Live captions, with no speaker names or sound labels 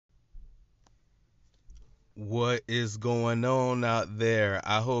What is going on out there?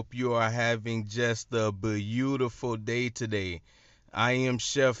 I hope you are having just a beautiful day today. I am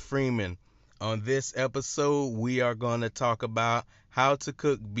Chef Freeman. On this episode, we are going to talk about how to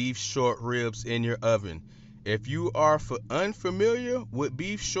cook beef short ribs in your oven. If you are unfamiliar with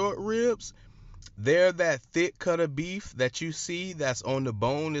beef short ribs, they're that thick cut of beef that you see that's on the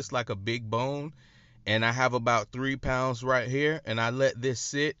bone. It's like a big bone. And I have about 3 pounds right here. And I let this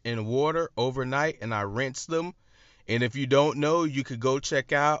sit in water overnight and I rinse them. And if you don't know, you could go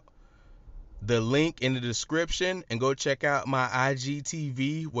check out the link in the description and go check out my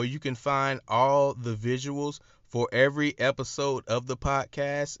IGTV where you can find all the visuals for every episode of the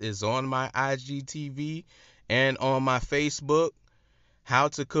podcast is on my IGTV and on my Facebook, How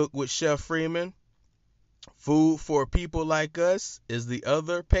to Cook with Chef Freeman. Food for People Like Us is the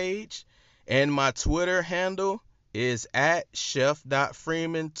other page. And my Twitter handle is at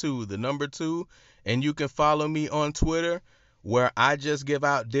chef.freeman2, the number 2. And you can follow me on Twitter where I just give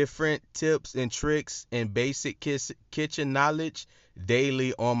out different tips and tricks and basic kitchen knowledge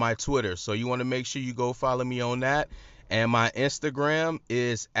daily on my Twitter. So you want to make sure you go follow me on that. And my Instagram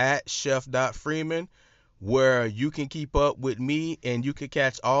is at chef.freeman, where you can keep up with me and you can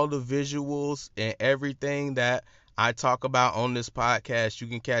catch all the visuals and everything that I talk about on this podcast. You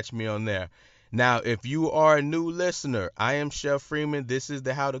can catch me on there. Now, if you are a new listener, I am Chef Freeman. This is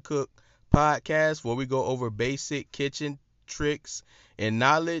the How to Cook podcast where we go over basic kitchen tricks and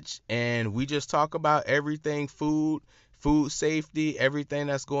knowledge, and we just talk about everything food safety, everything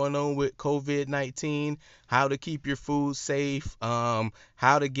that's going on with COVID-19, how to keep your food safe, how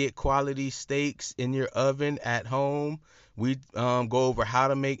to get quality steaks in your oven at home. We go over how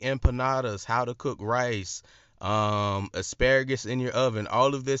to make empanadas, how to cook rice, asparagus in your oven.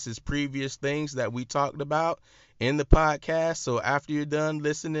 All of this is previous things that we talked about in the podcast. So after you're done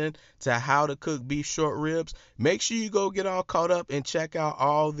listening to how to cook beef short ribs, make sure you go get all caught up and check out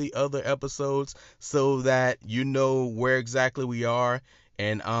all the other episodes so that you know where exactly we are.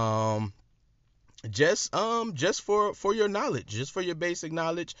 And just for your knowledge, just for your basic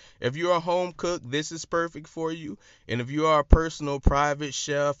knowledge, if you're a home cook, this is perfect for you. And if you are a personal private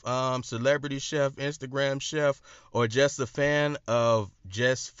chef, celebrity chef, Instagram chef, or just a fan of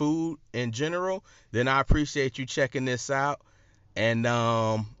just food in general, then I appreciate you checking this out. And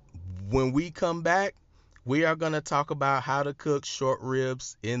when we come back, we are going to talk about how to cook short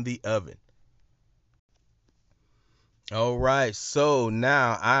ribs in the oven. All right, so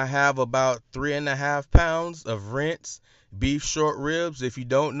now I have about 3.5 pounds of rinsed beef short ribs. If you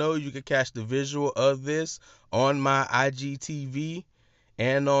don't know, you can catch the visual of this on my IGTV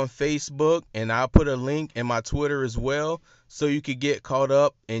and on Facebook, and I'll put a link in my Twitter as well so you can get caught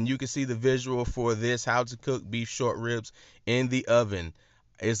up and you can see the visual for this, how to cook beef short ribs in the oven.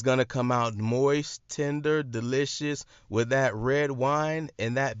 It's going to come out moist, tender, delicious with that red wine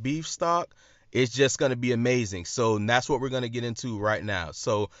and that beef stock. It's just going to be amazing. So that's what we're going to get into right now.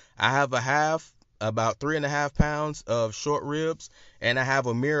 So I have about 3.5 pounds of short ribs, and I have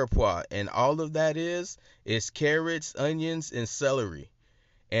a mirepoix, and all of that is carrots, onions, and celery,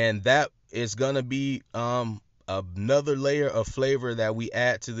 and that is going to be another layer of flavor that we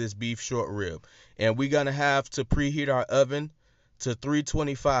add to this beef short rib. And we're going to have to preheat our oven to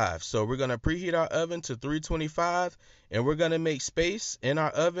 325. So we're going to preheat our oven to 325, and we're going to make space in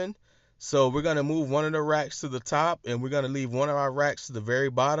our oven. So we're going to move one of the racks to the top, and we're going to leave one of our racks to the very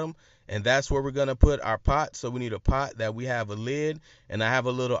bottom, and that's where we're going to put our pot. So we need a pot that we have a lid, and I have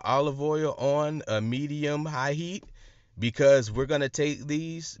a little olive oil on a medium high heat, because we're going to take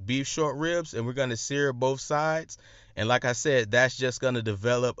these beef short ribs and we're going to sear both sides. And like I said, that's just going to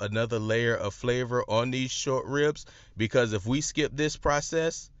develop another layer of flavor on these short ribs, because if we skip this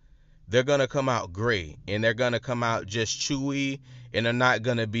process, they're going to come out gray and they're going to come out just chewy, and they're not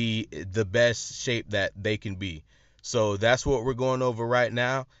going to be the best shape that they can be. So that's what we're going over right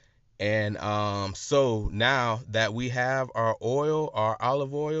now. And so now that we have our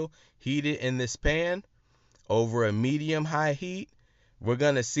olive oil heated in this pan over a medium high heat, we're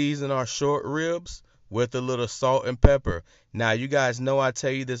going to season our short ribs with a little salt and pepper. Now, you guys know I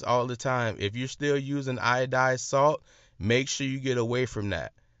tell you this all the time. If you're still using iodized salt, make sure you get away from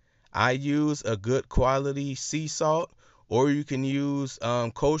that. I use a good quality sea salt, or you can use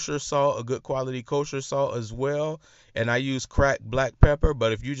kosher salt, a good quality kosher salt as well. And I use cracked black pepper,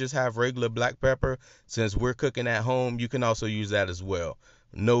 but if you just have regular black pepper, since we're cooking at home, you can also use that as well.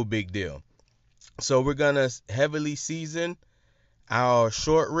 No big deal. So we're going to heavily season our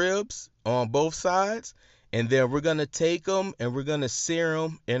short ribs on both sides, and then we're going to take them and we're going to sear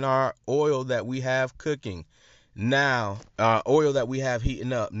them in our oil that we have cooking. Now, oil that we have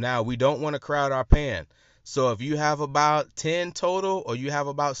heating up. Now, we don't want to crowd our pan. So if you have about 10 total or you have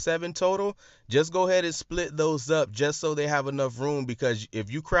about 7 total, just go ahead and split those up just so they have enough room, because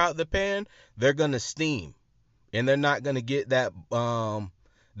if you crowd the pan, they're going to steam and they're not going to get that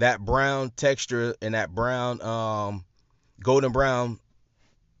brown texture and that brown golden brown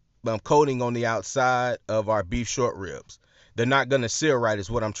coating on the outside of our beef short ribs. They're not going to seal right is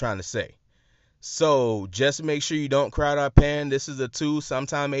what I'm trying to say. So just make sure you don't crowd our pan. This is a 2,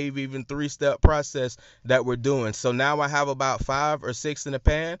 sometimes maybe even 3-step process that we're doing. So now I have about 5 or 6 in the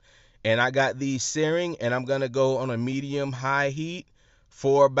pan, and I got these searing, and I'm going to go on a medium high heat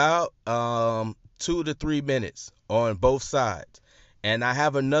for about 2 to 3 minutes on both sides. And I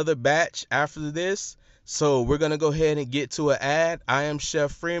have another batch after this. So we're going to go ahead and get to an ad. I am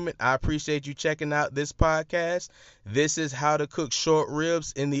Chef Freeman. I appreciate you checking out this podcast. This is how to cook short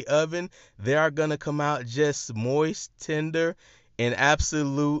ribs in the oven. They are going to come out just moist, tender, and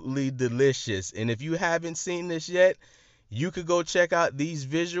absolutely delicious. And if you haven't seen this yet, you could go check out these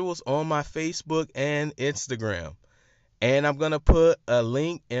visuals on my Facebook and Instagram. And I'm going to put a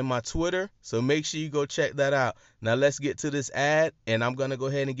link in my Twitter, so make sure you go check that out. Now let's get to this ad, and I'm going to go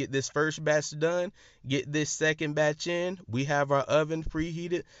ahead and get this first batch done, get this second batch in. We have our oven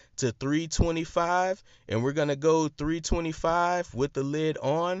preheated to 325, and we're going to go 325 with the lid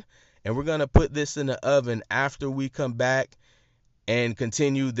on, and we're going to put this in the oven after we come back and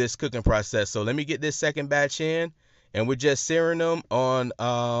continue this cooking process. So let me get this second batch in, and we're just searing them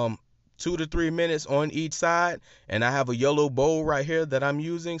on 2 to 3 minutes on each side. And I have a yellow bowl right here that I'm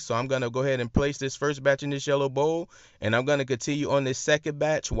using, so I'm going to go ahead and place this first batch in this yellow bowl, and I'm going to continue on this second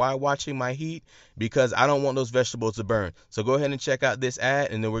batch while watching my heat, because I don't want those vegetables to burn. So go ahead and check out this ad,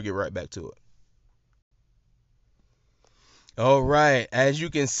 and then we'll get right back to it. All right, as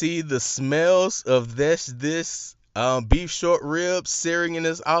you can see, the smells of this beef short ribs searing in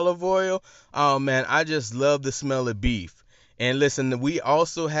this olive oil, oh man, I just love the smell of beef. And listen, we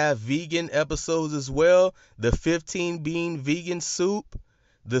also have vegan episodes as well. The 15 bean vegan soup,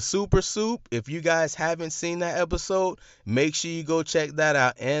 the super soup. If you guys haven't seen that episode, make sure you go check that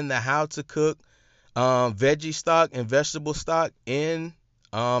out. And the how to cook veggie stock and vegetable stock in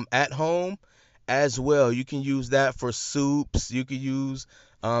at home as well. You can use that for soups. You can use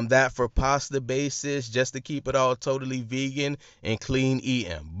that for pasta bases, just to keep it all totally vegan and clean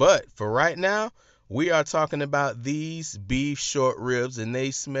eating. But for right now, we are talking about these beef short ribs, and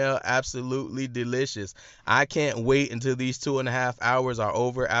they smell absolutely delicious. I can't wait until these 2.5 hours are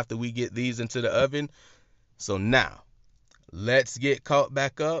over after we get these into the oven. So now, let's get caught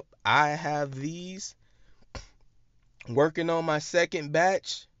back up. I have these working on my second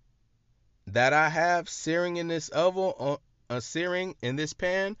batch that I have searing in this oven, searing in this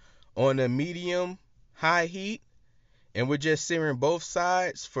pan on a medium high heat. And we're just searing both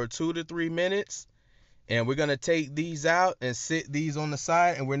sides for 2 to 3 minutes. And we're going to take these out and sit these on the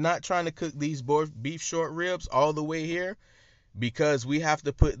side. And we're not trying to cook these beef short ribs all the way here, because we have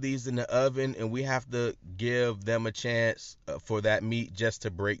to put these in the oven and we have to give them a chance for that meat just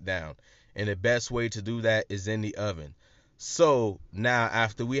to break down. And the best way to do that is in the oven. So now,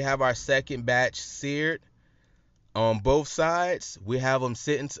 after we have our second batch seared on both sides, we have them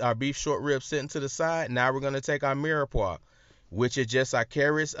sitting, our beef short ribs sitting to the side. Now we're going to take our mirepoix, which is just our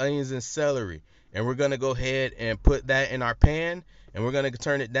carrots, onions, and celery. And we're going to go ahead and put that in our pan, and we're going to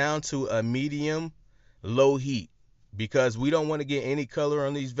turn it down to a medium low heat, because we don't want to get any color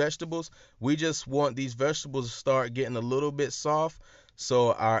on these vegetables. We just want these vegetables to start getting a little bit soft,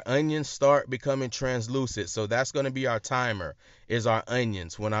 so our onions start becoming translucent. So that's going to be our timer, is our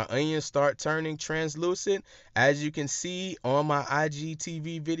onions. When our onions start turning translucent, as you can see on my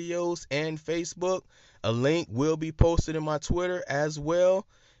IGTV videos and Facebook, a link will be posted in my Twitter as well.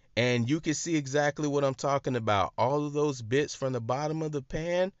 And you can see exactly what I'm talking about. All of those bits from the bottom of the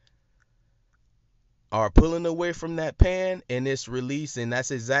pan are pulling away from that pan, and it's releasing.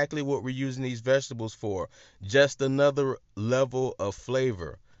 That's exactly what we're using these vegetables for. Just another level of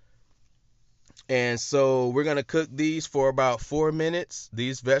flavor. And so we're going to cook these for about 4 minutes.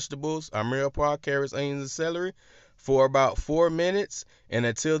 These vegetables, our mirepoix, carrots, onions, and celery, for about 4 minutes, and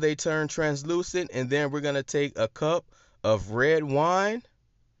until they turn translucent. And then we're going to take a cup of red wine.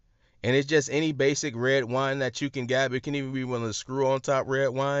 And it's just any basic red wine that you can get. It can even be one of the screw on top red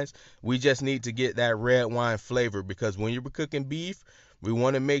wines. We just need to get that red wine flavor, because when you're cooking beef, we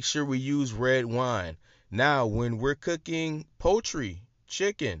want to make sure we use red wine. Now, when we're cooking poultry,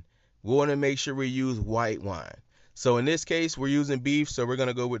 chicken, we want to make sure we use white wine. So in this case, we're using beef, so we're going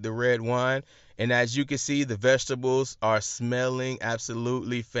to go with the red wine. And as you can see, the vegetables are smelling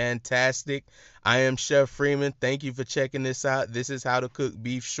absolutely fantastic. I am Chef Freeman. Thank you for checking this out. This is how to cook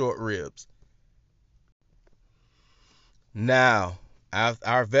beef short ribs. Now,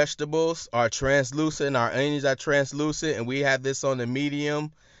 our vegetables are translucent, our onions are translucent, and we have this on the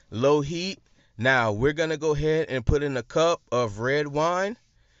medium low heat. Now, we're going to go ahead and put in a cup of red wine,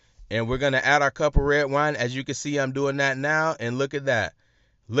 and we're going to add our cup of red wine. As you can see, I'm doing that now, and look at that.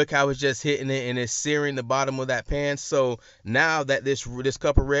 Look how it's just hitting it and it's searing the bottom of that pan. So now that this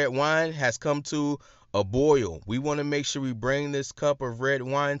cup of red wine has come to a boil, we want to make sure we bring this cup of red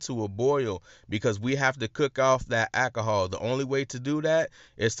wine to a boil because we have to cook off that alcohol. The only way to do that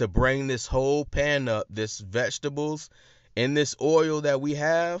is to bring this whole pan up, this vegetables and this oil that we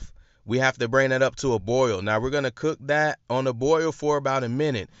have to bring that up to a boil. Now we're going to cook that on a boil for about a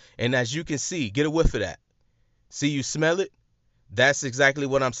minute. And as you can see, get a whiff of that. See, you smell it? That's exactly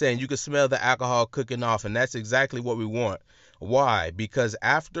what I'm saying. You can smell the alcohol cooking off, and that's exactly what we want. Why? Because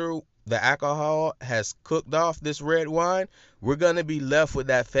after the alcohol has cooked off this red wine, we're going to be left with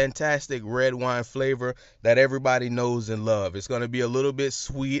that fantastic red wine flavor that everybody knows and loves. It's going to be a little bit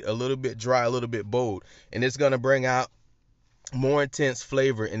sweet, a little bit dry, a little bit bold, and it's going to bring out more intense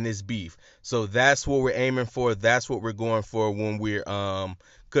flavor in this beef. So that's what we're aiming for. That's what we're going for when we're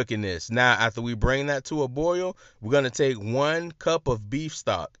cooking this. Now, after we bring that to a boil, we're going to take 1 cup of beef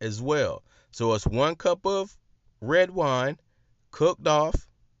stock as well. So it's 1 cup of red wine cooked off,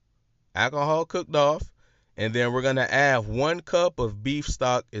 alcohol cooked off, and then we're going to add 1 cup of beef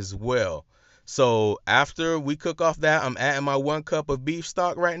stock as well. So after we cook off that, I'm adding my 1 cup of beef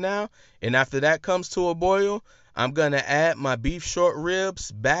stock right now, and after that comes to a boil, I'm going to add my beef short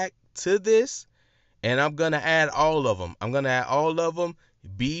ribs back to this, and I'm going to add all of them. I'm going to add all of them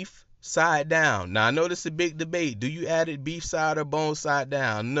beef side down. Now, I know this is a big debate. Do you add it beef side or bone side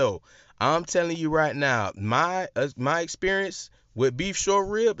down? No. I'm telling you right now, my experience with beef short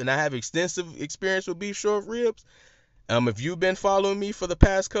rib, and I have extensive experience with beef short ribs. If you've been following me for the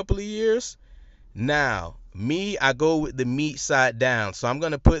past couple of years, now, me, I go with the meat side down. So I'm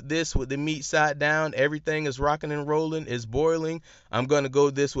going to put this with the meat side down. Everything is rocking and rolling, is boiling. I'm going to go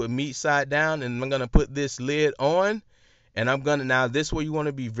this with meat side down, and I'm going to put this lid on. And I'm going to, now this is where you want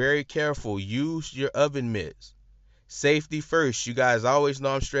to be very careful. Use your oven mitts. Safety first. You guys always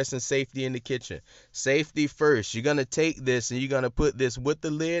know I'm stressing safety in the kitchen. Safety first. You're going to take this and you're going to put this with the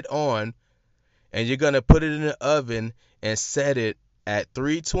lid on, and you're going to put it in the oven and set it at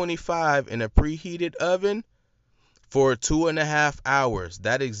 325 in a preheated oven for 2.5 hours.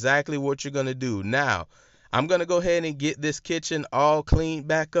 That's exactly what you're going to do. Now, I'm going to go ahead and get this kitchen all cleaned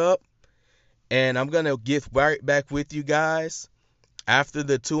back up, and I'm going to get right back with you guys after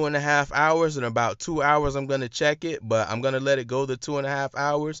the 2.5 hours. In about 2 hours, I'm going to check it, but I'm going to let it go the 2.5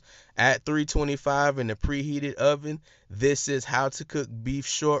 hours at 325 in the preheated oven. This is how to cook beef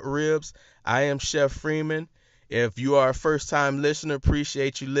short ribs. I am Chef Freeman. If you are a first-time listener,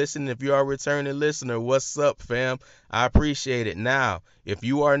 appreciate you listening. If you are a returning listener, what's up, fam? I appreciate it. Now, if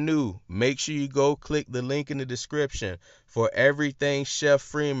you are new, make sure you go click the link in the description for everything Chef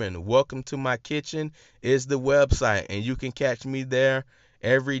Freeman. Welcome to my kitchen is the website, and you can catch me there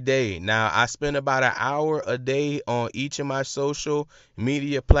every day. Now, I spend about an hour a day on each of my social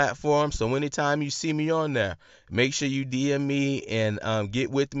media platforms, so anytime you see me on there, make sure you DM me and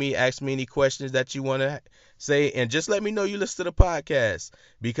get with me, ask me any questions that you want to say, and just let me know you listen to the podcast,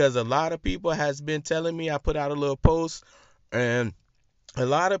 because a lot of people has been telling me. I put out a little post, and a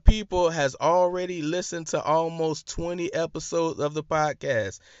lot of people has already listened to almost 20 episodes of the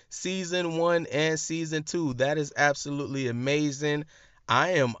podcast, season 1 and season 2. That is absolutely amazing. I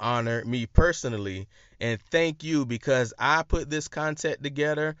am honored, me personally, and thank you, because I put this content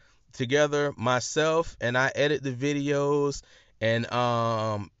together myself, and I edit the videos and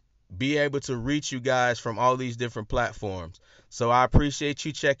be able to reach you guys from all these different platforms. So I appreciate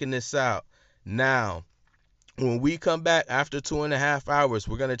you checking this out. Now, when we come back after 2.5 hours,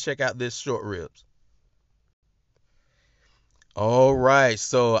 we're going to check out this short ribs. All right,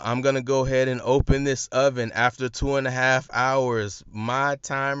 so I'm going to go ahead and open this oven after 2.5 hours. My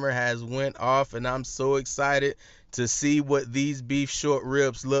timer has went off, and I'm so excited to see what these beef short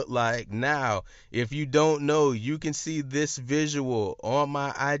ribs look like. Now, if you don't know, you can see this visual on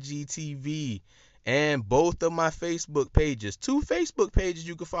my IGTV and both of my Facebook pages. 2 Facebook pages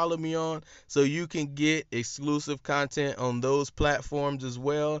you can follow me on, so you can get exclusive content on those platforms as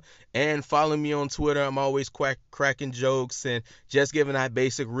well. And follow me on Twitter. I'm always cracking jokes and just giving that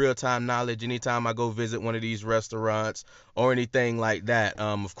basic real-time knowledge anytime I go visit one of these restaurants or anything like that.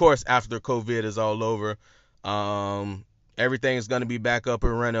 Of course, after COVID is all over, everything is going to be back up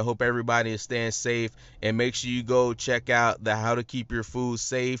and running. Hope everybody is staying safe, and make sure you go check out the How to Keep Your Food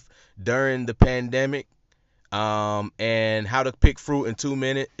Safe During the Pandemic And How to Pick Fruit in 2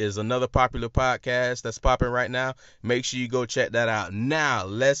 Minutes is another popular podcast that's popping right now. Make sure you go check that out. Now,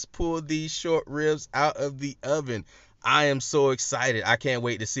 let's pull these short ribs out of the oven. I am so excited. I can't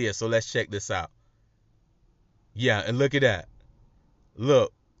wait to see it. So let's check this out. Yeah, and look at that.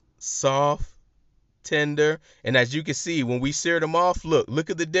 Look, soft, tender, and as you can see, when we seared them off, look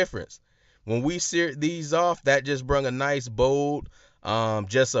at the difference. When we seared these off, that just brought a nice bold,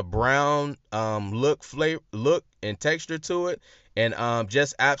 just a brown look and texture to it, and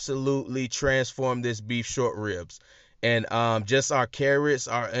just absolutely transformed this beef short ribs. And just our carrots,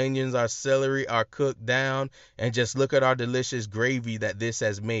 our onions, our celery are cooked down, and just look at our delicious gravy that this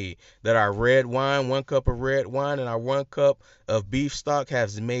has made. That our red wine, 1 cup of red wine, and our 1 cup of beef stock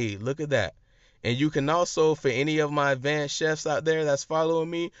has made. Look at that. And you can also, for any of my advanced chefs out there that's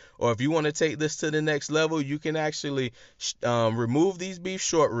following me, or if you want to take this to the next level, you can actually remove these beef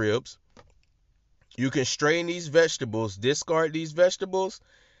short ribs. You can strain these vegetables, discard these vegetables,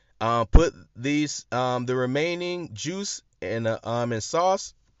 put these the remaining juice in a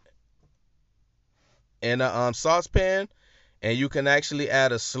sauce in a saucepan, and you can actually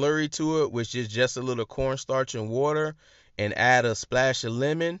add a slurry to it, which is just a little cornstarch and water, and add a splash of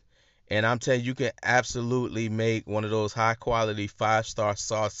lemon. And I'm telling you, you can absolutely make one of those high quality 5-star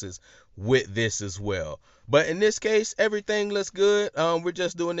sauces with this as well. But in this case, everything looks good. We're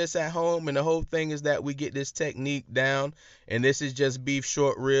just doing this at home, and the whole thing is that we get this technique down. And this is just beef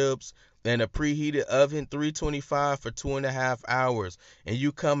short ribs in a preheated oven, 325 for 2.5 hours. And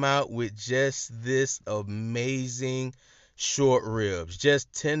you come out with just this amazing short ribs,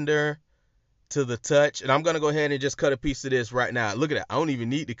 just tender to the touch. And I'm gonna go ahead and just cut a piece of this right now. Look at that. I don't even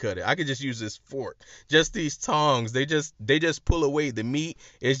need to cut it. I could just use this fork. Just these tongs, they just pull away the meat.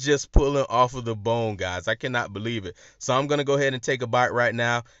 It's just pulling off of the bone, guys. I cannot believe it. So I'm gonna go ahead and take a bite right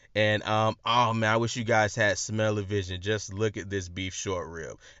now. And oh man, I wish you guys had smell-o-vision. Just look at this beef short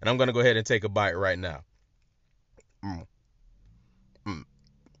rib. And I'm gonna go ahead and take a bite right now. Mm. Mm.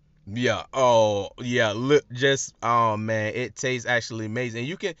 Yeah. Oh, yeah. Look, just oh man, it tastes actually amazing.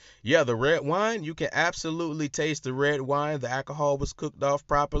 You can, yeah, the red wine. You can absolutely taste the red wine. The alcohol was cooked off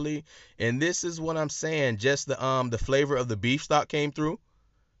properly, and this is what I'm saying. Just the flavor of the beef stock came through.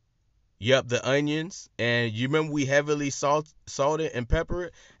 Yep, the onions, and you remember we heavily salted and peppered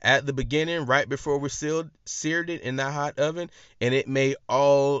it at the beginning, right before we seared it in that hot oven, and it made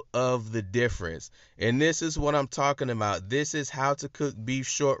all of the difference. And this is what I'm talking about. This is how to cook beef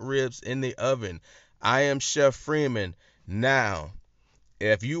short ribs in the oven. I am Chef Freeman. Now,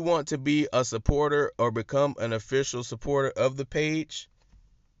 if you want to be a supporter or become an official supporter of the page,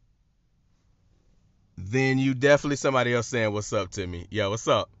 then you definitely somebody else saying what's up to me. Yeah, what's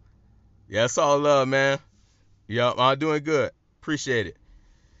up? Yeah, it's all love, man. Yep, I'm doing good. Appreciate it.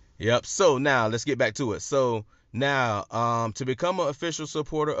 Yep. So now let's get back to it. So now, to become an official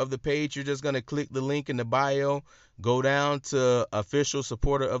supporter of the page, you're just gonna click the link in the bio, go down to official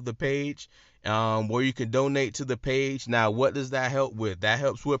supporter of the page, where you can donate to the page. Now, what does that help with? That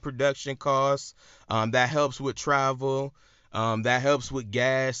helps with production costs. That helps with travel. That helps with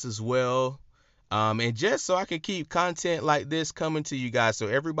gas as well. And just so I can keep content like this coming to you guys. So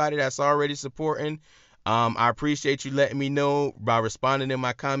everybody that's already supporting, I appreciate you letting me know by responding in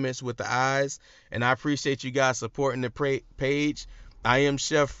my comments with the eyes. And I appreciate you guys supporting the page. I am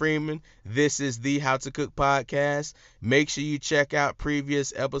Chef Freeman. This is the How to Cook podcast. Make sure you check out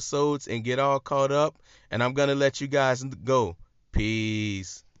previous episodes and get all caught up. And I'm going to let you guys go.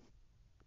 Peace.